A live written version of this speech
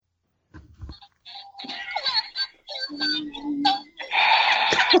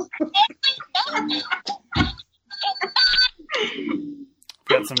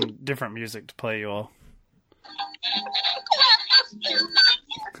some different music to play you all.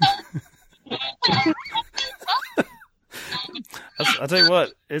 I'll tell you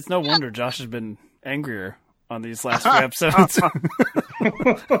what, it's no wonder Josh has been angrier on these last few episodes.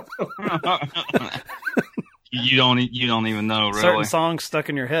 You don't even know, really. Certain songs stuck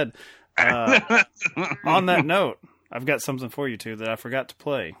in your head. On that note, I've got something for you two that I forgot to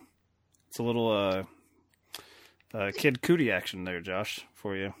play. It's a little Kid Cudi action there, Josh,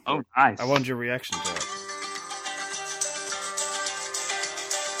 for you. Oh, nice. I wanted your reaction to it.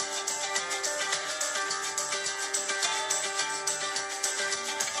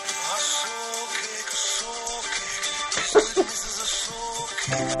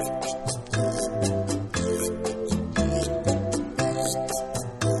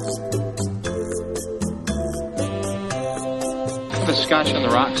 The scotch on the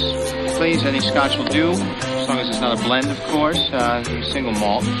rocks, please. Any scotch will do, as long as it's not a blend, of course. Single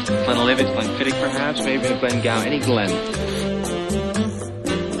malt. Glenlivet, Glenfiddich, perhaps, maybe a Glengow, any Glen.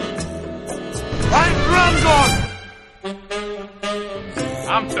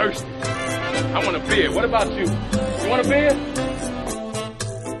 I'm thirsty. I want a beer. What about you? You want a beer?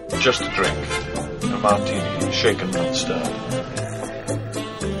 Just a drink. A martini, shaken, not stirred.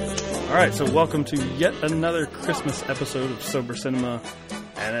 All right, so welcome to yet another Christmas episode of Sober Cinema.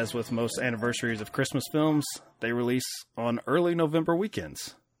 And as with most anniversaries of Christmas films, they release on early November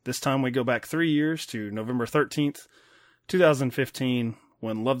weekends. This time we go back 3 years to November 13th, 2015,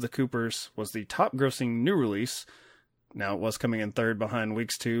 when Love the Coopers was the top-grossing new release. Now, it was coming in third behind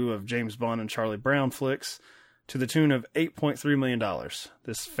weeks 2 of James Bond and Charlie Brown flicks, to the tune of $8.3 million.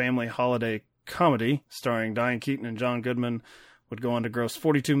 This family holiday comedy, starring Diane Keaton and John Goodman, would go on to gross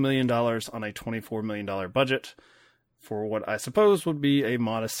 $42 million on a $24 million budget, for what I suppose would be a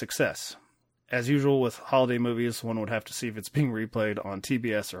modest success. As usual with holiday movies, one would have to see if it's being replayed on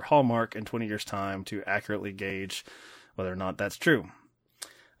TBS or Hallmark in 20 years' time to accurately gauge whether or not that's true.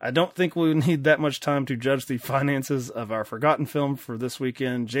 I don't think we need that much time to judge the finances of our forgotten film for this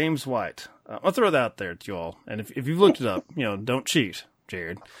weekend, James White. I'll throw that out there to you all, and if you've looked it up, don't cheat,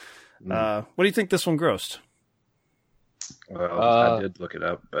 Jared. What do you think this one grossed? Well, I did look it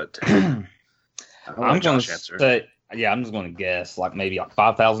up, but I'm going to say, I'm just going to guess maybe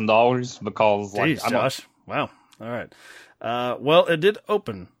 $5,000 because Jeez, Josh. Wow. All right. Well, it did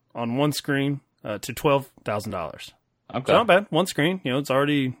open on one screen to $12,000. Okay. So not bad. One screen. It's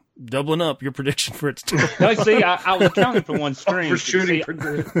already doubling up your prediction for it to. No, see, I was accounting for one screen. For shooting.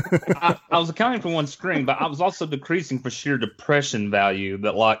 I was accounting for one screen, but I was also decreasing for sheer depression value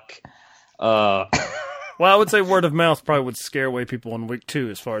that Well, I would say word of mouth probably would scare away people on week 2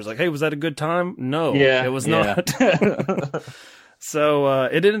 as far as hey, was that a good time? No, it was not. So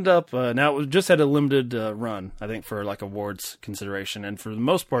it ended up, now it just had a limited run, I think, for awards consideration. And for the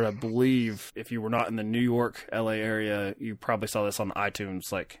most part, I believe if you were not in the New York, LA area, you probably saw this on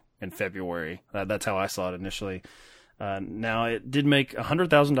iTunes in February. That's how I saw it initially. Now, it did make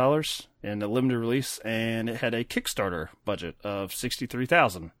 $100,000 in a limited release, and it had a Kickstarter budget of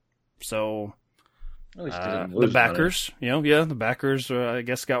 $63,000. So the backers, the backers, I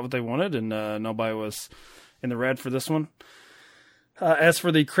guess, got what they wanted, and nobody was in the red for this one. As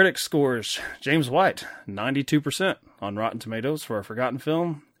for the critic scores, James White, 92% on Rotten Tomatoes for a forgotten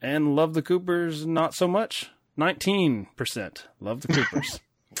film, and Love the Coopers, not so much, 19%. Love the Coopers.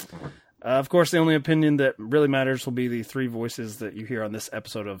 Of course, the only opinion that really matters will be the 3 voices that you hear on this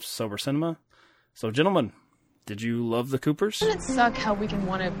episode of Sober Cinema. So, gentlemen, did you love the Coopers? Doesn't it suck how we can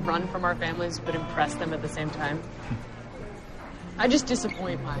want to run from our families but impress them at the same time? I just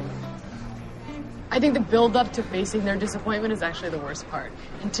disappoint mine. I think the build-up to facing their disappointment is actually the worst part.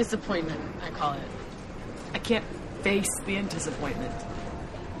 Anticipantment, I call it. I can't face the disappointment.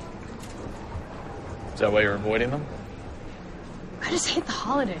 Is that why you're avoiding them? I just hate the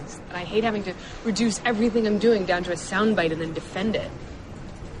holidays, and I hate having to reduce everything I'm doing down to a soundbite and then defend it.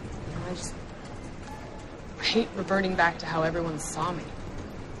 I hate reverting back to how everyone saw me.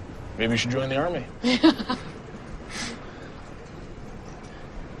 Maybe you should join the army.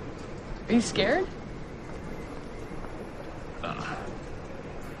 Are you scared?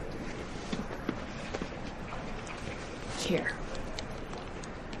 Here.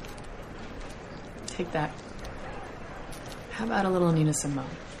 Take that. How about a little Nina Simone?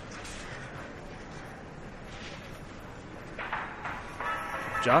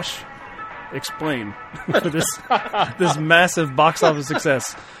 Josh, explain this massive box office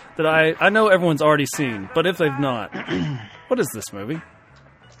success that I know everyone's already seen, but if they've not, what is this movie?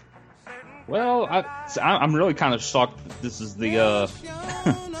 Well, I'm really kind of shocked that this is the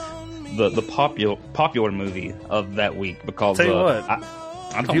popular movie of that week because tell you what,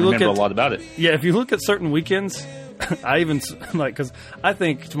 I don't remember a lot about it. Yeah, if you look at certain weekends, I even, like, because I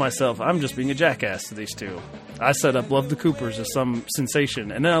think to myself, I'm just being a jackass to these two. I set up Love the Coopers as some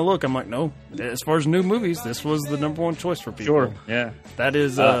sensation. And then I look, I'm like, no, as far as new movies, this was the number one choice for people. Sure, yeah. That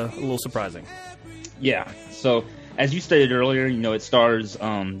is a little surprising. Yeah, so as you stated earlier, it stars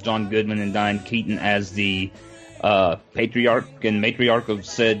John Goodman and Diane Keaton as the patriarch and matriarch of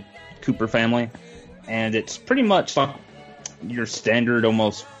said Cooper family. And it's pretty much like your standard,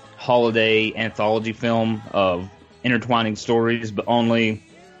 almost holiday anthology film of intertwining stories, but only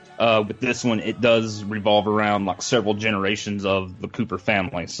with this one, it does revolve around like several generations of the Cooper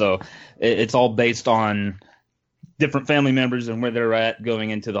family. So it's all based on different family members and where they're at going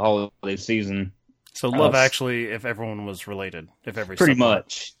into the holiday season. So Love Actually, if everyone was related, if every pretty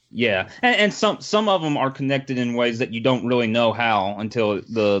much, yeah. And some of them are connected in ways that you don't really know how until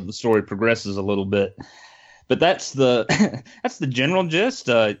the story progresses a little bit. But that's the that's the general gist.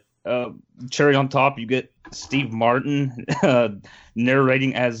 Cherry on top, you get Steve Martin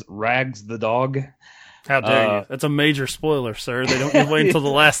narrating as Rags the dog. How dare you? That's a major spoiler, sir. They don't give away until the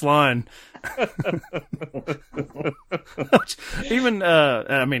last line. Even,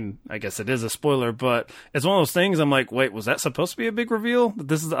 I mean, I guess it is a spoiler, but it's one of those things I'm like, wait, was that supposed to be a big reveal?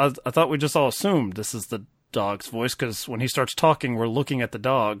 This is, I thought we just all assumed this is the dog's voice, because when he starts talking, we're looking at the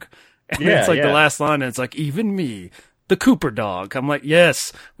dog. And it's like the last line, and it's like, even me, the Cooper dog. I'm like,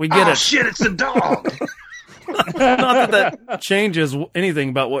 yes, we get it. Oh, shit, it's a dog! Not that changes anything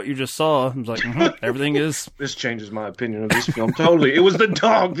about what you just saw. I was like, everything is... This changes my opinion of this film totally. It was the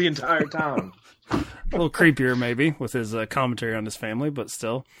dog the entire time. A little creepier, maybe, with his commentary on his family, but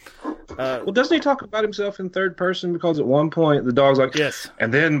still. Well, doesn't he talk about himself in third person? Because at one point, the dog's like, yes.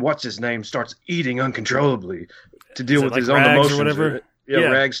 And then, what's his name, starts eating uncontrollably to deal with like his own Rags emotions. Or whatever? Yeah,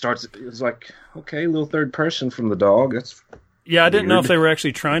 Rags starts... It's like, okay, little third person from the dog. That's I didn't know if they were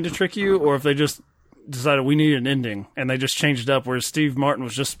actually trying to trick you, or if they just decided we need an ending, and they just changed it up, whereas Steve Martin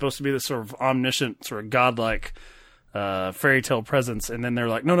was just supposed to be this sort of omniscient, sort of godlike fairy tale presence, and then they're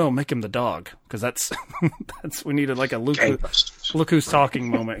like, no, make him the dog, because that's we needed like a look who's talking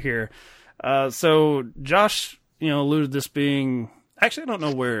moment here. So Josh, alluded this being, actually I don't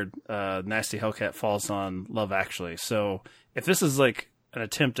know where Nasty Hellcat falls on Love Actually, so if this is like an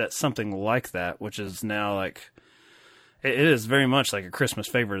attempt at something like that, which is now like, it is very much like a Christmas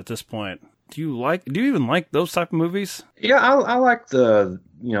favorite at this point. Do you even like those type of movies? Yeah, I like the,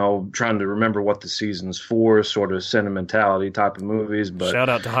 trying to remember what the season's for, sort of sentimentality type of movies. But shout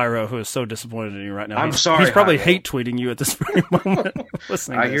out to Hyro, who is so disappointed in you right now. I'm sorry. He's probably Hyro. hate tweeting you at this very moment.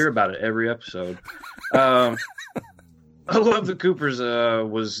 I hear about it every episode. I Love the Coopers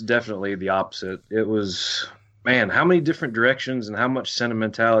was definitely the opposite. It was, man, how many different directions and how much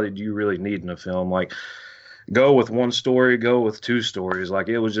sentimentality do you really need in a film? Like, go with one story, go with two stories. Like,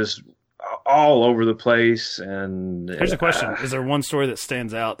 it was just all over the place. And here's a question: is there one story that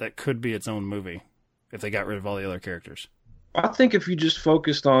stands out that could be its own movie if they got rid of all the other characters? I think if you just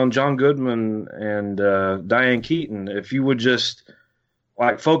focused on John Goodman and Diane Keaton, if you would just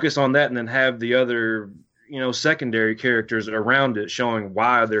like focus on that and then have the other, secondary characters around it showing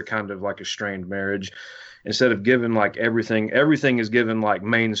why they're kind of like a strained marriage, instead of giving like everything is given like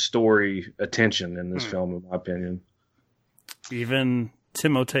main story attention in this film, in my opinion. Even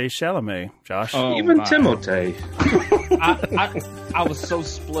Timothée Chalamet, Josh. Even Timothée. I was so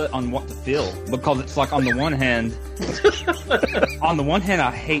split on what to feel, because it's like on the one hand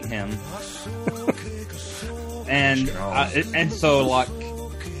I hate him, and so like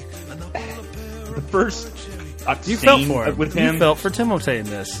the first you felt for him. With him. You felt for Timothée in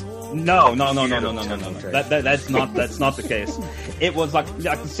this. No. That's not the case. It was like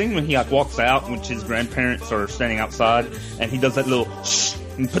the scene when he walks out, which his grandparents are standing outside, and he does that little shh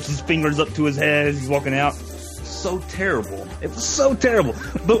and puts his fingers up to his head as he's walking out. So terrible. It was so terrible.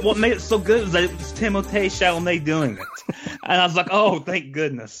 But what made it so good is that it was Timothée Chalamet doing it, and I was like, oh, thank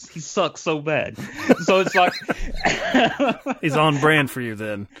goodness. He sucks so bad. So it's like he's on brand for you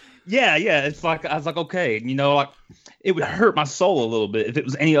then. Yeah. It's like I was like, okay, like it would hurt my soul a little bit if it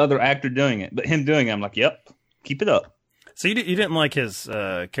was any other actor doing it, but him doing it, I'm like, yep, keep it up. So you didn't like his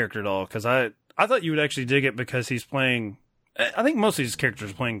character at all, because I thought you would actually dig it because he's playing. I think most of these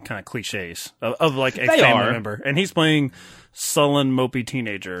characters are playing kind of cliches of like a family member, and he's playing sullen, mopey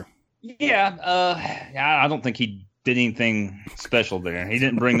teenager. Yeah, I don't think he did anything special there. He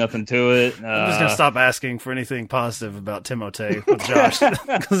didn't bring nothing to it. I'm just gonna stop asking for anything positive about Timothée with Josh,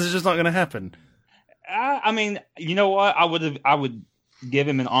 because it's just not gonna happen. I mean, you know what? I would give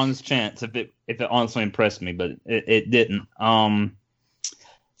him an honest chance if it honestly impressed me, but it didn't.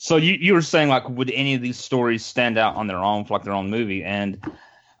 So you were saying, like, would any of these stories stand out on their own for like their own movie? And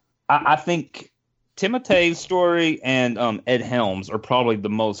I think Timotei's story and Ed Helms are probably the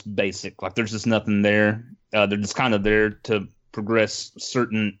most basic. Like, there's just nothing there. They're just kind of there to progress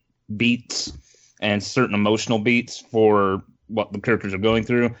certain beats and certain emotional beats for what the characters are going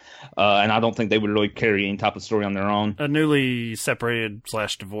through. And I don't think they would really carry any type of story on their own. A newly separated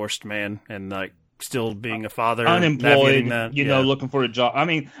 / divorced man, and like still being a father, unemployed, that, you know, looking for a job. I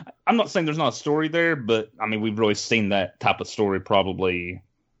mean, I'm not saying there's not a story there, but I mean, we've really seen that type of story probably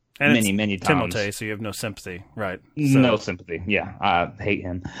and many times. Timotei, so you have no sympathy, right? No sympathy. Yeah, I hate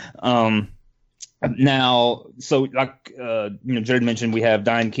him. Now, so like Jared mentioned, we have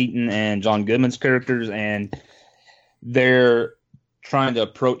Diane Keaton and John Goodman's characters, and they're trying to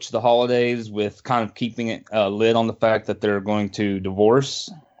approach the holidays with kind of keeping a lid on the fact that they're going to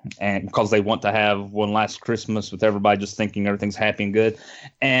divorce, and because they want to have one last Christmas with everybody just thinking everything's happy and good.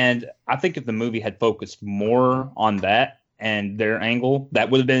 And I think if the movie had focused more on that and their angle, that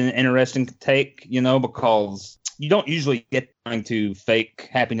would have been an interesting take, you know, because you don't usually get trying to fake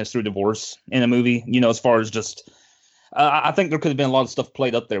happiness through divorce in a movie, you know, as far as just I think there could have been a lot of stuff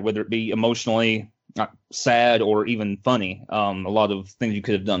played up there, whether it be emotionally sad or even funny. A lot of things you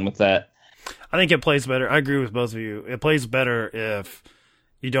could have done with that. I think it plays better. I agree with both of you. It plays better if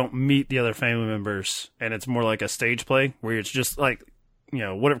you don't meet the other family members, and it's more like a stage play where it's just like, you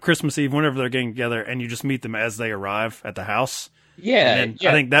know, whatever Christmas Eve, whenever they're getting together, and you just meet them as they arrive at the house. Yeah, and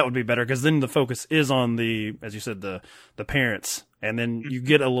I think that would be better because then the focus is on the, as you said, the parents, and then you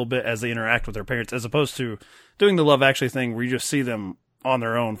get a little bit as they interact with their parents, as opposed to doing the Love Actually thing where you just see them on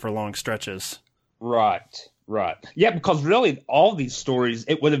their own for long stretches. Right. Yeah, because really all these stories,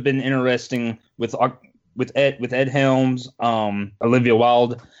 it would have been interesting with Ed Helms, Olivia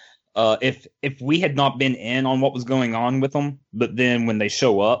Wilde, if we had not been in on what was going on with them, but then when they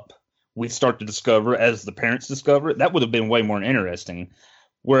show up, we start to discover as the parents discover it, that would have been way more interesting.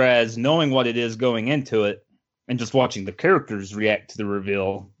 Whereas knowing what it is going into it and just watching the characters react to the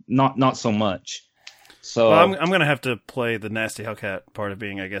reveal, not so much. So well, I'm going to have to play the nasty Hellcat part of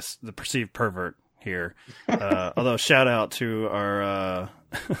being, I guess, the perceived pervert here. Although shout out to our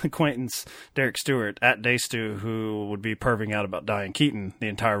acquaintance Derek Stewart at Daystu, who would be perving out about Diane Keaton the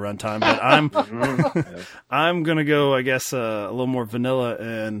entire runtime. But I'm going to go, I guess, a little more vanilla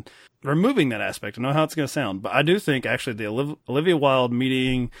and removing that aspect. I know how it's going to sound, but I do think actually the Olivia Wilde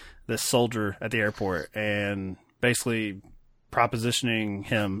meeting this soldier at the airport and basically propositioning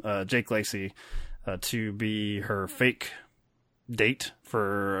him, Jake Lacey, to be her fake date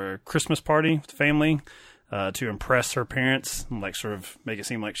for a Christmas party with the family, to impress her parents and like sort of make it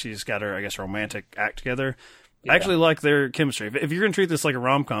seem like she's got her, I guess, romantic act together. Yeah. I actually like their chemistry. If you're going to treat this like a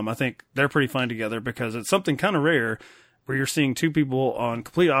rom-com, I think they're pretty fine together because it's something kind of rare where you're seeing two people on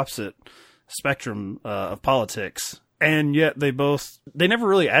complete opposite spectrum of politics, and yet they never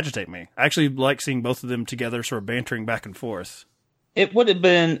really agitate me. I actually like seeing both of them together, sort of bantering back and forth. It would have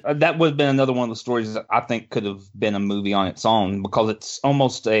been another one of the stories that I think could have been a movie on its own, because it's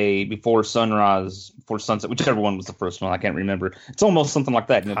almost a before sunrise, before sunset, whichever one was the first one. I can't remember. It's almost something like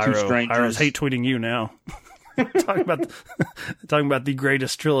that. You know, two strangers. Hiro's hate tweeting you now. talking about the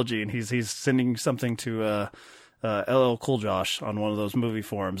greatest trilogy, and he's sending something to LL Cool Josh on one of those movie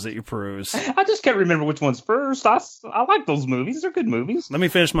forums that you peruse. I just can't remember which one's first. I like those movies. They're good movies. Let me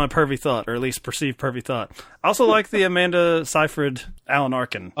finish my pervy thought, or at least perceived pervy thought. I also like the Amanda Seyfried, Alan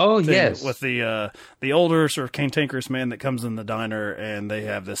Arkin. Oh, yes. With the older sort of cantankerous man that comes in the diner, and they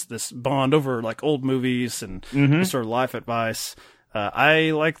have this bond over like old movies and sort of life advice. I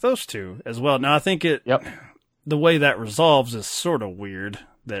like those two as well. Now, I think the way that resolves is sort of weird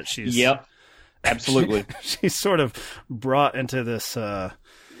that she's... Yep. Absolutely. She's sort of brought into this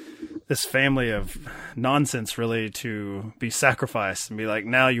this family of nonsense, really, to be sacrificed and be like,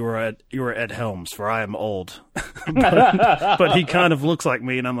 now you are Ed Helms, for I am old. but he kind of looks like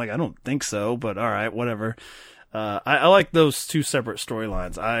me, and I'm like, I don't think so, but all right, whatever. I like those two separate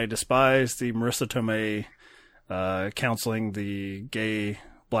storylines. I despise the Marissa Tomei counseling the gay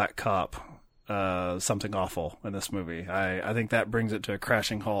black cop something awful in this movie. I think that brings it to a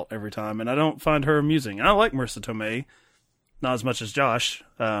crashing halt every time, and I don't find her amusing. And I like Marissa Tomei, not as much as Josh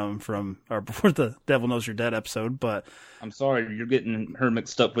from our Before the Devil Knows You're Dead episode, but I'm sorry, you're getting her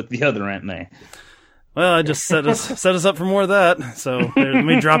mixed up with the other Aunt May. Well, I just set us up for more of that. So let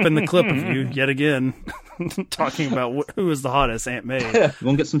me drop in the clip of you yet again talking about who is the hottest Aunt May. We're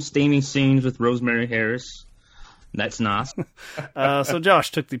gonna get some steamy scenes with Rosemary Harris. That's nice. So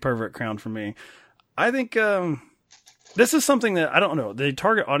Josh took the pervert crown from me. I think this is something that, I don't know, the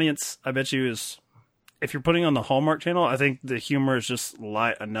target audience, I bet you, is if you're putting on the Hallmark Channel, I think the humor is just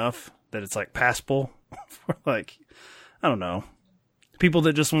light enough that it's like passable for like, I don't know, people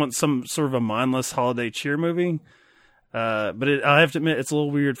that just want some sort of a mindless holiday cheer movie. But I have to admit, it's a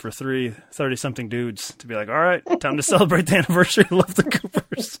little weird for 30-something dudes to be like, all right, time to celebrate the anniversary of Love the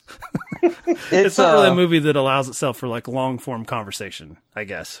Coopers. It's not really a movie that allows itself for like long form conversation, I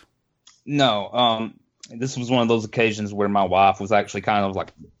guess. No, this was one of those occasions where my wife was actually kind of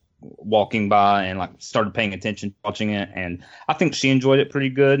like walking by and like started paying attention, watching it, and I think she enjoyed it pretty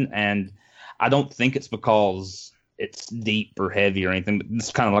good. And I don't think it's because it's deep or heavy or anything, but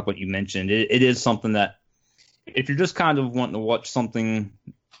it's kind of like what you mentioned. It is something that if you're just kind of wanting to watch something,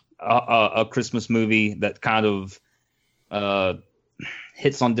 a Christmas movie that kind of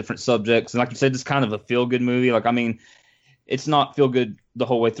hits on different subjects, and like you said, it's kind of a feel-good movie. Like, I mean, it's not feel-good the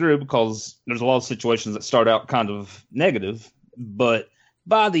whole way through because there's a lot of situations that start out kind of negative, but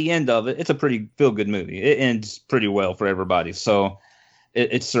by the end of it, it's a pretty feel-good movie. It ends pretty well for everybody, so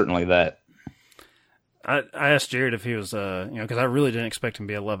it's certainly that. I asked Jared if he was, because I really didn't expect him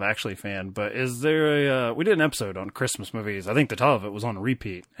to be a Love Actually fan, but is there we did an episode on Christmas movies. I think the title of it was on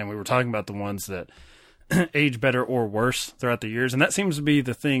repeat, and we were talking about the ones that age better or worse throughout the years. And that seems to be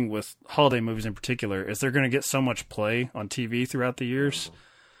the thing with holiday movies in particular, is they're going to get so much play on TV throughout the years.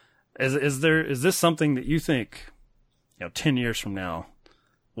 Is this something that you think, 10 years from now,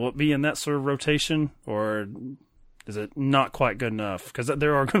 will it be in that sort of rotation, or is it not quite good enough? Because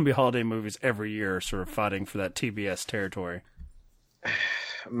there are going to be holiday movies every year sort of fighting for that TBS territory.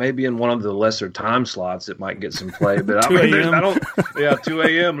 Maybe in one of the lesser time slots it might get some play, but 2 a.m. 2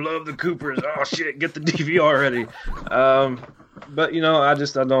 a.m. Love the Coopers. Oh shit, get the DVR ready. But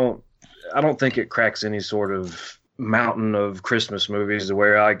I don't think it cracks any sort of mountain of Christmas movies to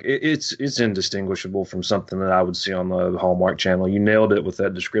where like it's indistinguishable from something that I would see on the Hallmark Channel. You nailed it with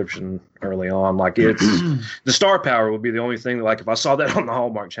that description early on. Like, it's the star power would be the only thing that, like, if I saw that on the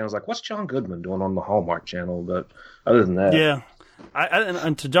Hallmark Channel, I was like, what's John Goodman doing on the Hallmark Channel? But other than that, yeah.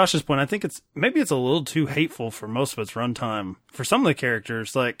 And to Josh's point, I think it's a little too hateful for most of its runtime. For some of the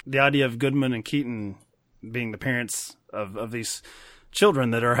characters, like the idea of Goodman and Keaton being the parents of these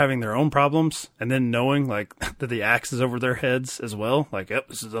children that are having their own problems, and then knowing like that the axe is over their heads as well. Like, yep,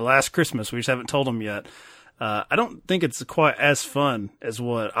 this is the last Christmas. We just haven't told them yet. I don't think it's quite as fun as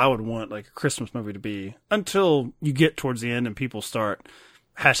what I would want like a Christmas movie to be until you get towards the end and people start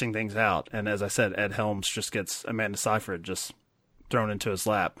hashing things out. And as I said, Ed Helms just gets Amanda Seyfried just thrown into his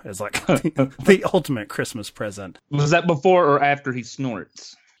lap as like the ultimate Christmas present. Was that before or after he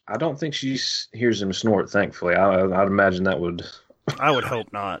snorts? I don't think she hears him snort, thankfully. I'd imagine that would... I would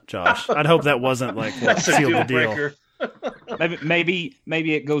hope not, Josh. I'd hope that wasn't like what sealed the deal. Maybe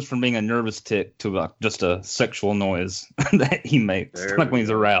it goes from being a nervous tick to just a sexual noise that he makes, like when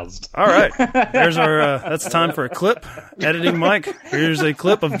he's aroused. All right, there's our. That's time for a clip. Editing Mike. Here's a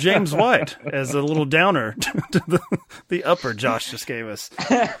clip of James White as a little downer to the upper Josh just gave us.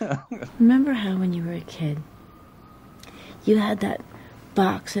 Remember how when you were a kid, you had that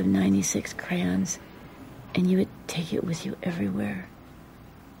box of 96 crayons, and you would take it with you everywhere,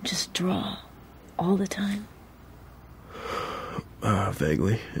 just draw all the time?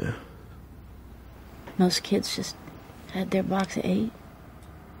 Vaguely, yeah. Most kids just had their box of 8.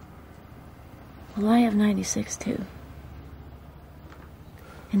 Well, I have 96 too.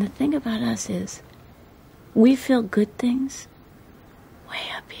 And the thing about us is, we feel good things way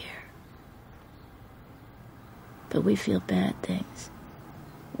up here. But we feel bad things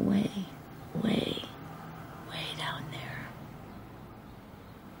way, way, way down there.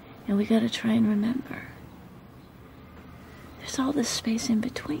 And we gotta try and remember, there's all this space in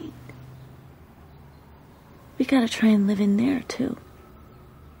between. We gotta try and live in there too.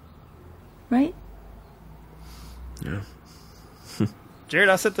 Right? Yeah. Jared,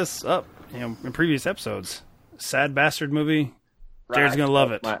 I set this up, in previous episodes. Sad Bastard movie. Jared's gonna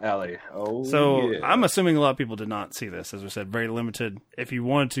love it. My alley. Oh, so yeah. I'm assuming a lot of people did not see this. As we said, very limited. If you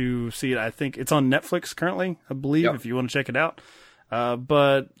wanted to see it, I think it's on Netflix currently, I believe, Yep. if you want to check it out.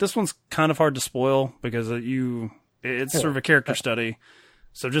 But this one's kind of hard to spoil because it's sort of a character study.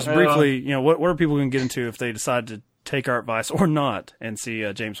 So just briefly, what are people going to get into if they decide to take our advice or not and see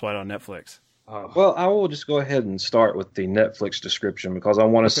James White on Netflix? Well, I will just go ahead and start with the Netflix description because I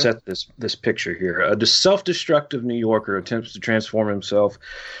want to set this picture here. A self-destructive New Yorker attempts to transform himself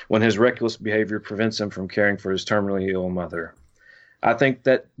when his reckless behavior prevents him from caring for his terminally ill mother. I think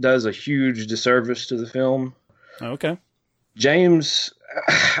that does a huge disservice to the film. Okay. James,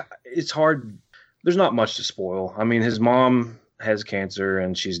 it's hard. There's not much to spoil. I mean, his mom has cancer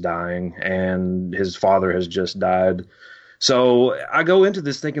and she's dying, and his father has just died. So I go into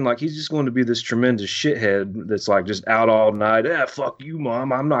this thinking like he's just going to be this tremendous shithead that's like just out all night. Fuck you,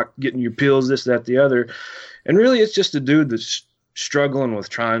 mom. I'm not getting your pills, this, that, the other. And really, it's just a dude that's struggling with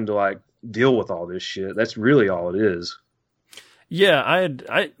trying to like deal with all this shit. That's really all it is. Yeah,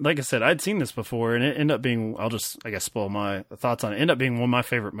 like I said, I'd seen this before, and it ended up being, I'll just, I guess, spoil my thoughts on it. It ended up being one of my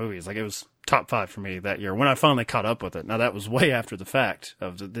favorite movies. Like, it was top 5 for me that year when I finally caught up with it. Now, that was way after the fact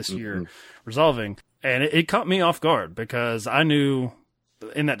of this year resolving, and it caught me off guard because I knew,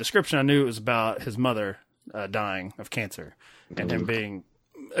 in that description, I knew it was about his mother dying of cancer and him being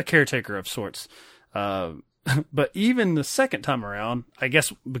a caretaker of sorts. But even the second time around, I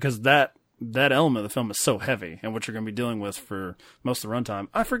guess because that element of the film is so heavy and what you're going to be dealing with for most of the runtime,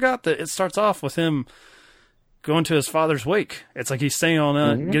 I forgot that it starts off with him going to his father's wake. It's like he's staying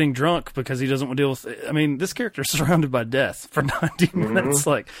on getting drunk because he doesn't want to deal with it. I mean, this character is surrounded by death for 90 minutes.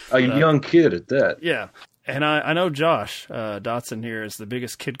 Like a young kid at that. Yeah. And I know Josh Dotson here is the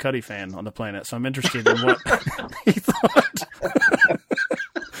biggest Kid Cudi fan on the planet, so I'm interested in what he thought.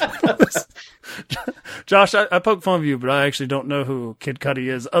 Josh, I poke fun of you, but I actually don't know who Kid Cudi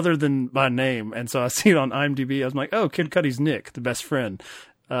is other than by name. And so I see it on IMDb. I was like, oh, Kid Cudi's Nick, the best friend.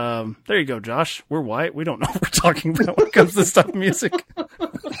 There you go, Josh. We're white. We don't know what we're talking about when it comes to this type of music.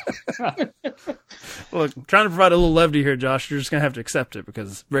 Look, I'm trying to provide a little levity here, Josh. You're just going to have to accept it because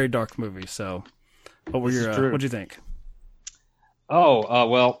it's a very dark movie. So what'd you think? Oh,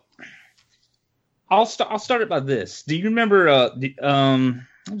 well, I'll start it by this. Do you remember, it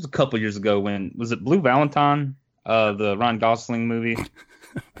was a couple years ago was it Blue Valentine, the Ryan Gosling movie?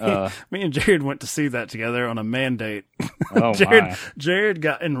 Me and Jared went to see that together on a mandate. Oh, Jared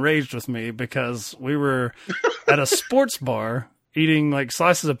got enraged with me because we were at a sports bar eating like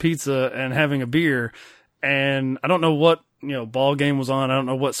slices of pizza and having a beer, and I don't know what ball game was on. I don't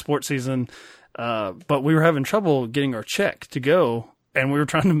know what sports season, but we were having trouble getting our check to go. And we were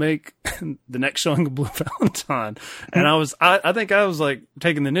trying to make the next showing of Blue Valentine. And I think I was like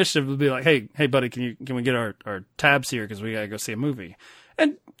taking the initiative to be like, hey buddy, can we get our tabs here? Cause we gotta go see a movie.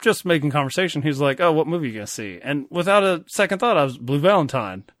 And just making conversation, he's like, oh, what movie are you gonna see? And without a second thought, I was Blue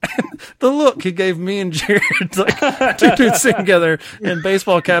Valentine. And the look he gave me and Jared, like two dudes sitting together in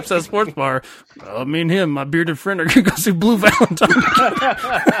baseball caps at a sports bar. Me and him, my bearded friend, are gonna go see Blue Valentine.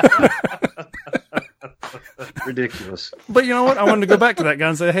 Ridiculous. But you know what? I wanted to go back to that guy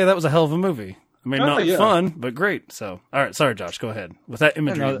and say, hey, that was a hell of a movie. I mean, not fun, but great. So, all right. Sorry, Josh. Go ahead. With that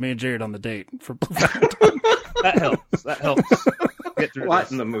imagery of me and Jared on the date for Blue Valentine. That helps. Get through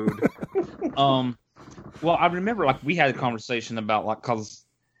Lighten the mood. Well, I remember like we had a conversation about like, cause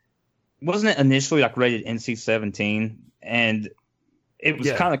wasn't it initially like rated NC-17, and it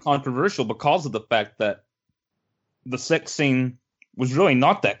was kind of controversial because of the fact that the sex scene was really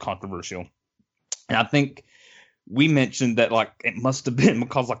not that controversial. And I think we mentioned that like it must have been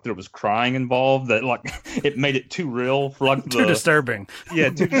because like there was crying involved, that like it made it too real for like too disturbing. Yeah,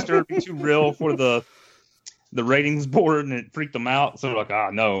 too disturbing, too real for the ratings board, and it freaked them out. So like,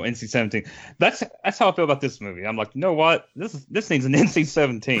 no, NC-17. That's how I feel about this movie. I'm like, you know what? This needs an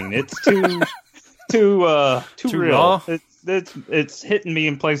NC-17. It's too real. Raw? It's hitting me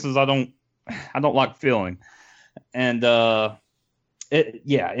in places I don't like feeling. And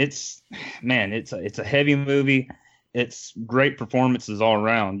it's a heavy movie. It's great performances all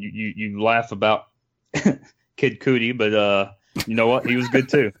around. You laugh about Kid Cudi, but you know what? He was good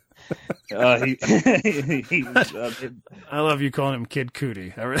too. I love you calling him Kid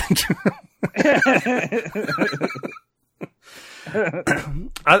Cudi. I really do.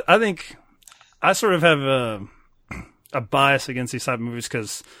 I think I sort of have a bias against these type of movies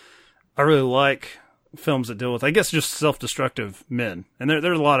because I really like films that deal with, I guess, just self-destructive men. And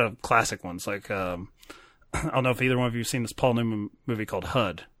there's a lot of classic ones. Like, I don't know if either one of you have seen this Paul Newman movie called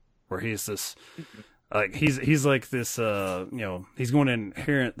HUD, where he's this, like, he's like this, he's going to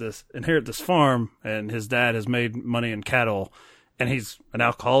inherit this farm, and his dad has made money in cattle, and he's an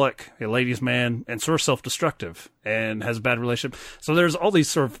alcoholic, a ladies' man, and sort of self-destructive, and has a bad relationship. So there's all these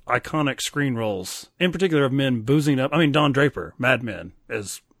sort of iconic screen roles, in particular of men boozing up. I mean, Don Draper, Mad Men,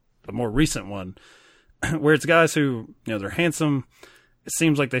 is a more recent one, where it's guys who, they're handsome. It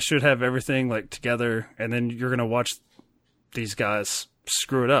seems like they should have everything like together, and then you're going to watch these guys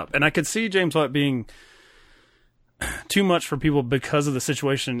screw it up. And I could see James White being too much for people because of the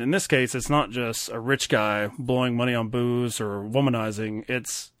situation. In this case, it's not just a rich guy blowing money on booze or womanizing.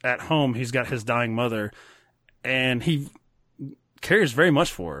 It's at home. He's got his dying mother, and he cares very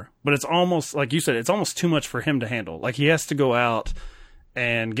much for her. But it's almost, like you said, it's almost too much for him to handle. Like, he has to go out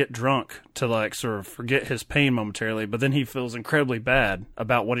and get drunk to like sort of forget his pain momentarily, but then he feels incredibly bad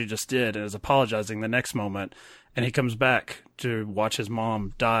about what he just did and is apologizing the next moment, and he comes back to watch his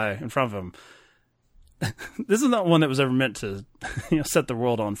mom die in front of him. This is not one that was ever meant to, set the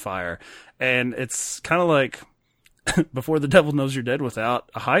world on fire. And it's kind of like Before the Devil Knows You're Dead without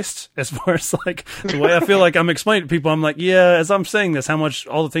a heist, as far as like the way I feel like I'm explaining to people. I'm like, yeah, as I'm saying this, how much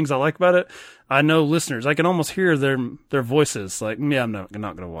all the things I like about it, I know listeners, I can almost hear their voices like, yeah, I'm not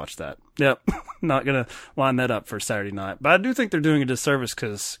going to watch that. Yep. Not going to line that up for Saturday night. But I do think they're doing a disservice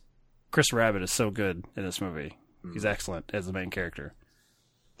because Chris Rabbitt is so good in this movie. He's excellent as the main character.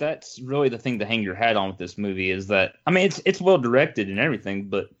 That's really the thing to hang your hat on with this movie is that, I mean, it's well directed and everything,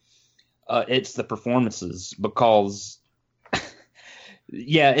 but it's the performances because,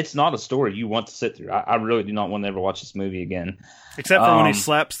 yeah, it's not a story you want to sit through. I really do not want to ever watch this movie again. Except for when he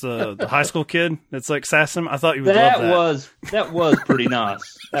slaps the high school kid. It's like Sasson. I thought you would love that. That was pretty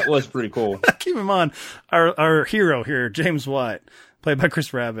nice. That was pretty cool. Keep in mind, our hero here, James White, played by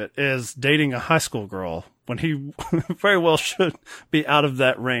Chris Rabbitt, is dating a high school girl when he very well should be out of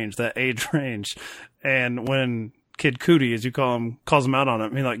that range, that age range. And when Kid Cootie, as you call him, calls him out on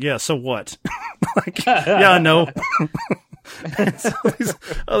it, he's like, yeah, so what? Like, yeah, I know. And so these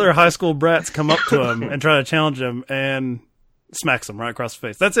other high school brats come up to him and try to challenge him and smacks him right across the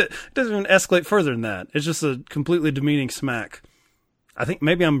face. That's it. It doesn't even escalate further than that. It's just a completely demeaning smack. I think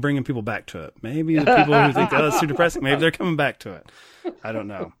maybe I'm bringing people back to it. Maybe the people who think, oh, that's too depressing, maybe they're coming back to it. I don't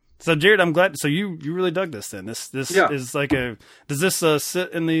know. So, Jared, I'm glad. So you really dug this then. This is like does this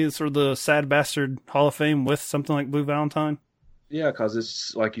sit in the sort of the sad bastard Hall of Fame with something like Blue Valentine? Yeah, because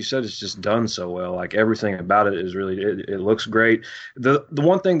it's like you said, it's just done so well. Like everything about it is really, it looks great. The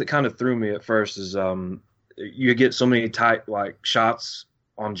one thing that kind of threw me at first is you get so many tight like shots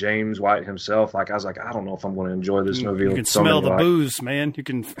on James White himself. Like I was like, I don't know if I'm going to enjoy this movie. You can smell the booze, man. You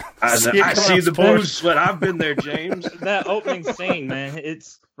can. I see the booze, but I've been there, James. That opening scene, man,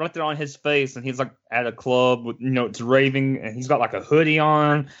 it's right there on his face, and he's like at a club with, it's raving, and he's got like a hoodie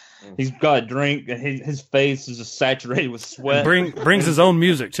on. He's got a drink, and his face is just saturated with sweat. Brings his own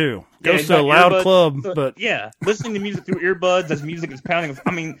music too. Goes to a loud earbuds, club, but yeah, listening to music through earbuds as music is pounding.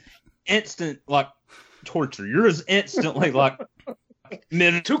 I mean, instant like torture. You're just instantly like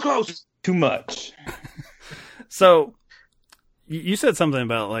too close, too much. So you said something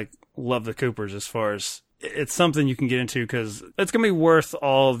about like love the Coopers as far as it's something you can get into because it's going to be worth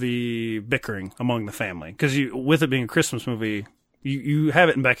all the bickering among the family. Because with it being a Christmas movie, you have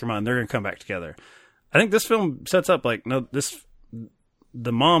it in the back of your mind. They're going to come back together. I think this film sets up like, no,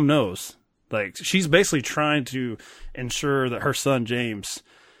 the mom knows. Like, she's basically trying to ensure that her son, James,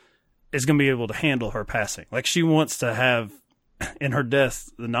 is going to be able to handle her passing. Like, she wants to have, in her death,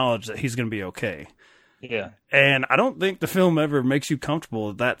 the knowledge that he's going to be okay. Yeah. And I don't think the film ever makes you comfortable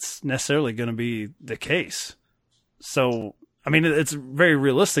that that's necessarily going to be the case. So, I mean, it's very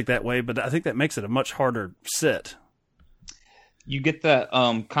realistic that way, but I think that makes it a much harder sit. You get that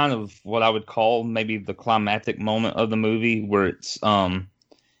kind of what I would call maybe the climactic moment of the movie where it's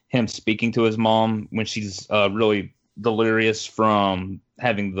him speaking to his mom when she's really delirious from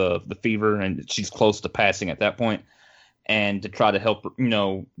having the fever and she's close to passing at that point. And to try to help her,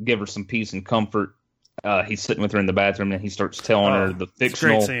 give her some peace and comfort, he's sitting with her in the bathroom and he starts telling her the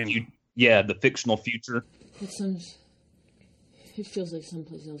fictional, the fictional future. It feels like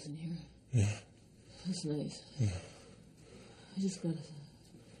someplace else in here. Yeah. That's nice. Yeah. I just gotta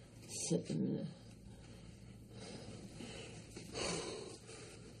sit a minute.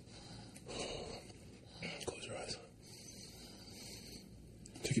 Close your eyes.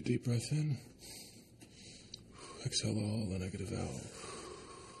 Take a deep breath in. Exhale all the negative out.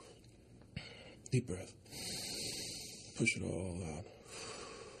 Deep breath. Push it all out.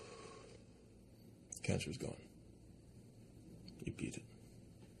 Cancer's gone. You beat it.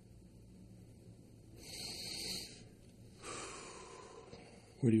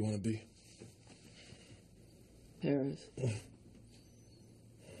 Where do you want to be? Paris.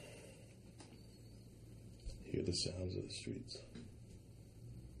 Hear the sounds of the streets.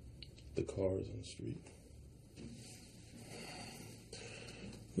 The cars on the street.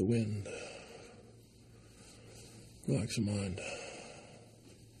 The wind. Relax your mind.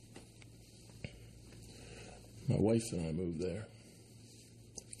 My wife and I moved there.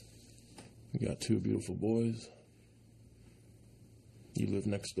 We got 2 beautiful boys. You live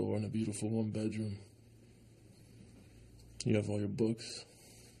next door in a beautiful 1-bedroom. You have all your books.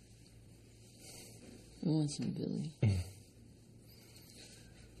 I want some Billy.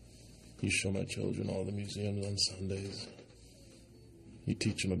 You show my children all the museums on Sundays. You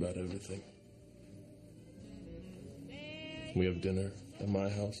teach them about everything. We have dinner at my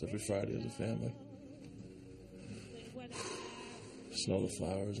house every Friday as a family. Smell the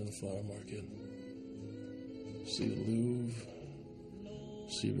flowers in the flower market. See the Louvre.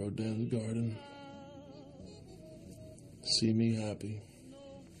 See Rodin's garden. See me happy.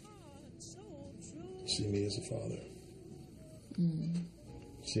 See me as a father.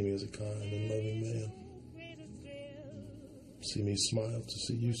 See me as a kind and loving man. See me smile to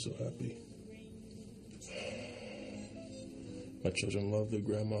see you so happy. My children love their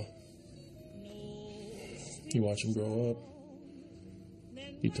grandma. You watch them grow up.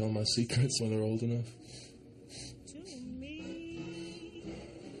 You tell them my secrets when they're old enough.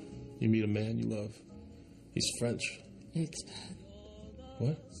 You meet a man you love. He's French. Expat.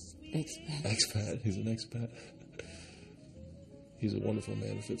 What? Expat. Expat. He's an expat. He's a wonderful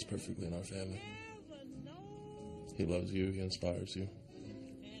man who fits perfectly in our family. He loves you. He inspires you.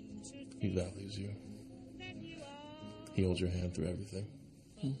 He values you. He holds your hand through everything.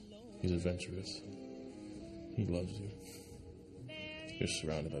 He's adventurous. He loves you. You're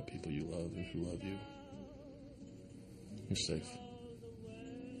surrounded by people you love and who love you. You're safe.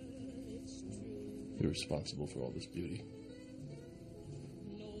 You're responsible for all this beauty.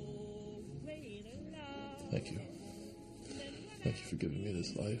 Thank you. Thank you for giving me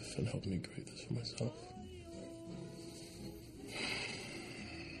this life and helping me create this for myself.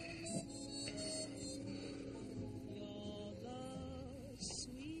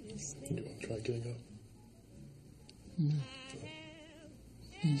 You want to try getting up? No.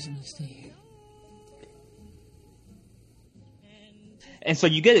 I just want to stay here. And so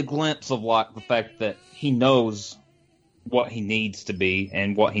you get a glimpse of like the fact that he knows what he needs to be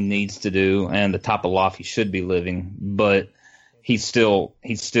and what he needs to do and the type of life he should be living, but he's still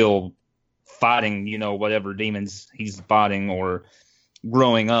fighting, you know, whatever demons he's fighting or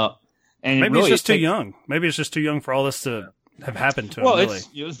growing up. And maybe really, it's just too young. Maybe it's just too young for all this to have happened to him. Well, really.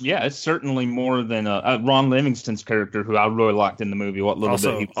 it's certainly more than Ron Livingston's character, who I really liked in the movie. What little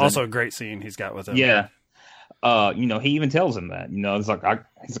bit he was also in. a great scene he's got with him. Yeah. You know, he even tells him that, you know, he's like, I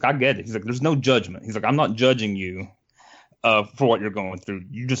get it. He's like, there's no judgment. He's like, I'm not judging you for what you're going through.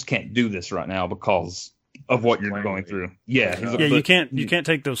 You just can't do this right now because of what you're going through. Yeah. He's like, you can't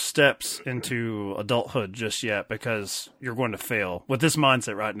take those steps into adulthood just yet because you're going to fail. With this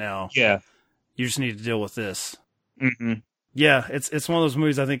mindset right now, yeah, you just need to deal with this. Mm-hmm. Yeah, it's one of those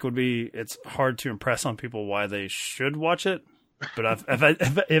movies I think it's hard to impress on people why they should watch it. But I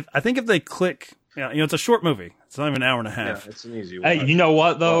think if they click, you know, it's a short movie. It's not even an hour and a half. Yeah, it's an easy one. Hey, you know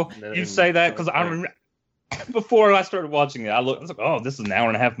what though? You say that because I remember before I started watching it, I was like, oh, this is an hour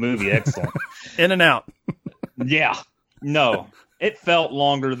and a half movie. Excellent. In and out. Yeah. No. It felt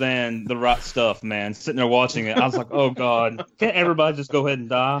longer than The Right Stuff, man. Sitting there watching it, I was like, "Oh God, can't everybody just go ahead and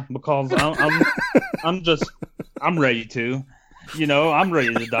die?" Because I'm ready to, you know, I'm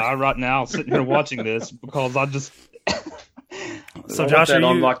ready to die right now. Sitting here watching this because I just. So Josh, that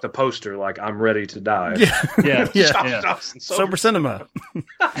on like the poster, like I'm ready to die. Yeah. Sober Cinema.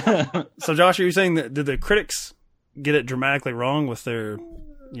 So Josh, are you saying that did the critics get it dramatically wrong with their?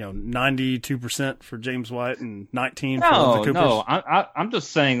 92% for James White and 19% for the Coopers? No, I'm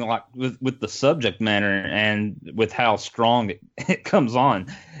just saying, like with the subject matter and with how strong it comes on,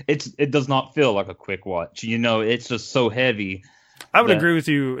 it does not feel like a quick watch. You know, it's just so heavy. I would agree with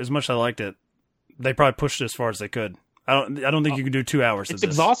you. As much as I liked it, they probably pushed it as far as they could. I don't think you can do 2 hours. It's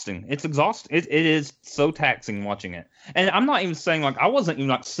exhausting. It's exhausting. It is so taxing watching it. And I'm not even saying like I wasn't even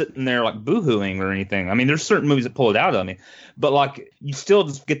like sitting there like boohooing or anything. I mean, there's certain movies that pull it out of me, but like you still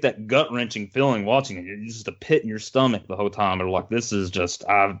just get that gut wrenching feeling watching it. You're just a pit in your stomach the whole time. Or like this is just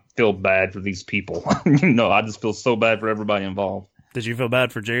I feel bad for these people. I just feel so bad for everybody involved. Did you feel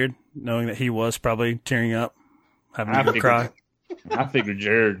bad for Jared knowing that he was probably tearing up, having a cry? I figured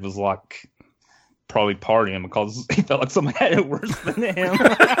Jared was like. Probably partying because he felt like somebody had it worse than him.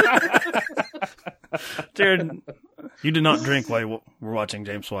 Jared, you did not drink while you were watching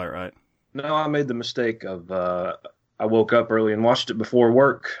James White, right? No, I made the mistake of I woke up early and watched it before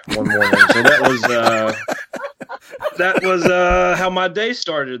work one morning. So that was how my day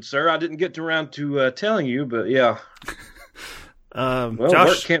started, sir. I didn't get around to telling you, but yeah. Well, Josh,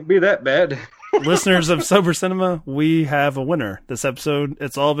 work can't be that bad. Listeners of Sober Cinema, we have a winner this episode.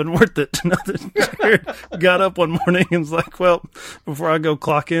 It's all been worth it to know that Jared got up one morning and was like, well, before I go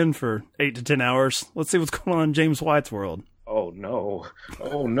clock in for 8 to 10 hours, let's see what's going on in James White's world. Oh, no.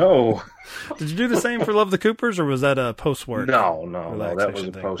 Oh, no. Did you do the same for Love the Coopers, or was that a post-work? No, that was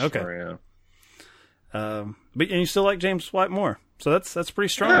a post-work, okay. Yeah. But and you still like James White more, so that's pretty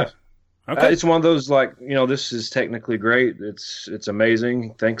strong. Yeah. Okay. It's one of those, like, this is technically great. It's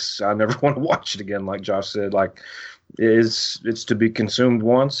amazing. Thanks. I never want to watch it again, like Josh said. Like, it's to be consumed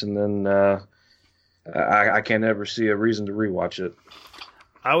once, and then I can't ever see a reason to rewatch it.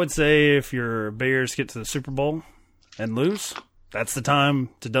 I would say if your Bears get to the Super Bowl and lose, that's the time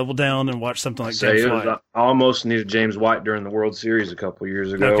to double down and watch something like James White. I almost needed James White during the World Series a couple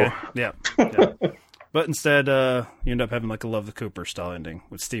years ago. Okay, yeah. But instead, you end up having like a Love the Cooper style ending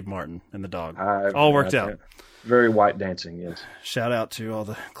with Steve Martin and the dog. All worked out. Very white dancing, yes. Shout out to all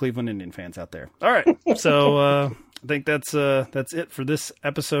the Cleveland Indian fans out there. All right, so I think that's it for this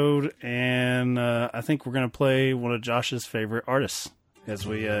episode, and I think we're gonna play one of Josh's favorite artists as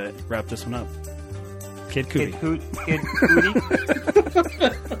we wrap this one up. Kid Cudi. Kid Cudi.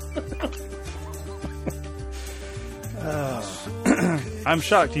 I'm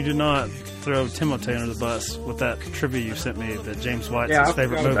shocked you did not throw Timothée under the bus with that trivia you sent me that James White's his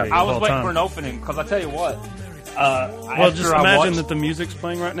favorite movie of I was all waiting time. for an opening, because I tell you what. Well, just imagine that the music's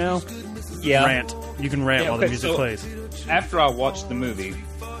playing right now. Yeah. Rant. You can rant while the music plays. After I watched the movie,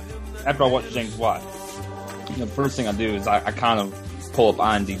 after I watched James White, the first thing I do is I kind of pull up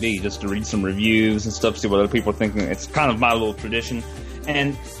IMDb just to read some reviews and stuff, see what other people are thinking. It's kind of my little tradition.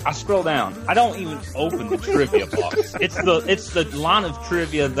 And I scroll down. I don't even open the trivia box. It's the line of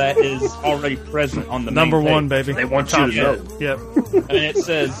trivia that is already present on the number main one, page. baby. They want you to know. Yep. And it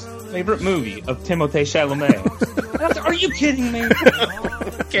says, favorite movie of Timothée Chalamet. And I was like, are you kidding me?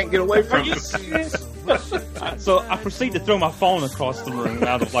 Can't get away Are from you it. serious? So I proceed to throw my phone across the room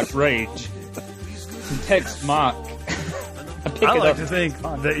out of like rage and text Mark. I like to think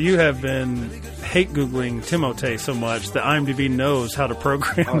that you have been hate Googling Timothée so much that IMDb knows how to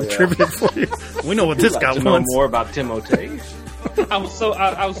program the trivia for you. We know what this guy to know wants. more about Timothée. I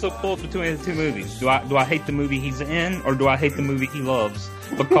was so pulled between the two movies. Do I hate the movie he's in, or do I hate the movie he loves?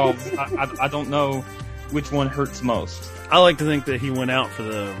 Because I don't know which one hurts most. I like to think that he went out for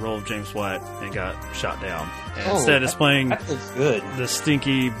the role of James White and got shot down. And instead is playing that feels good. the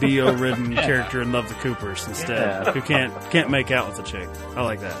stinky BO-ridden character in Love the Coopers instead, who can't make out with a chick. I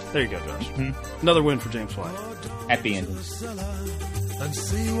like that. There you go, Josh. Another win for James White. Happy ending. And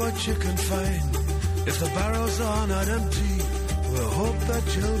see what you can find. If the barrels are not empty, we'll hope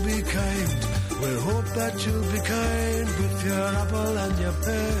that you'll be kind. We'll hope that you'll be kind with your apple and your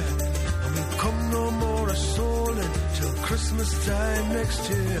pear. And we'll come no more a souling till Christmas time next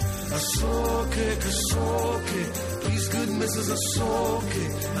year. A soul cake, please good missus, a soul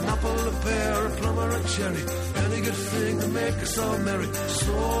cake. An apple, a pear, a plum or a cherry. Any good thing to make us all merry.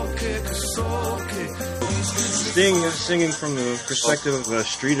 Soul cake, Singing from the perspective of a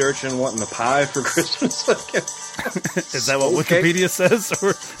street urchin wanting a pie for Christmas. Is that what Wikipedia says,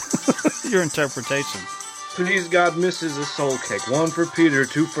 or your interpretation? Please God, misses a soul cake. 1 for Peter,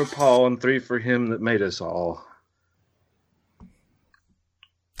 2 for Paul, and 3 for him that made us all.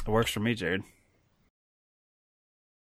 It works for me, Jared.